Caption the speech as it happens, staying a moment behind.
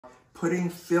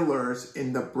putting fillers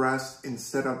in the breast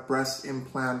instead of breast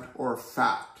implant or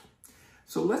fat.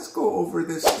 So let's go over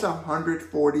this. This is a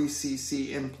 140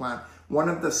 cc implant, one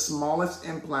of the smallest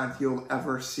implants you'll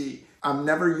ever see. I've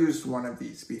never used one of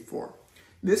these before.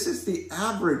 This is the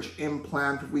average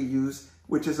implant we use,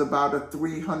 which is about a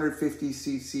 350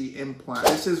 cc implant.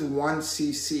 This is 1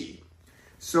 cc.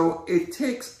 So it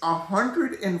takes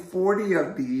 140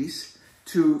 of these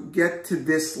to get to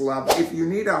this level. If you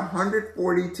need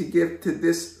 140 to get to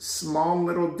this small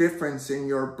little difference in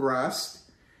your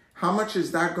breast, how much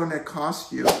is that going to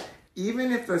cost you?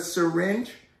 Even if a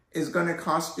syringe is going to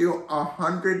cost you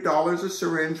 $100 a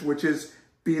syringe, which is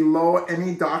below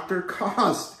any doctor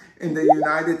cost in the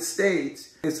United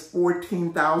States, it's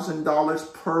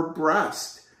 $14,000 per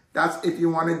breast. That's if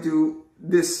you want to do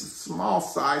this small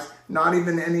size, not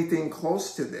even anything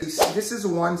close to this. This is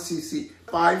 1 cc,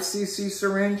 5 cc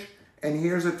syringe, and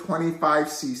here's a 25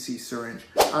 cc syringe.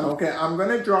 Okay, I'm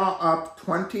gonna draw up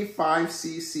 25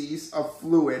 cc's of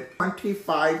fluid.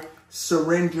 25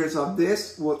 syringes of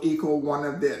this will equal 1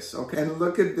 of this, okay? And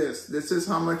look at this. This is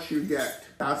how much you get.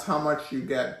 That's how much you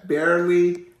get.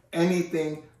 Barely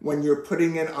anything when you're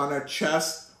putting it on a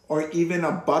chest or even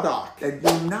a buttock. That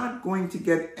you're not going to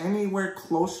get anywhere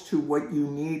close to what you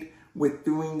need with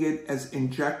doing it as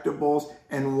injectables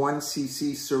and 1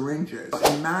 cc syringes.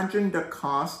 Imagine the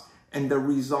cost and the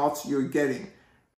results you're getting.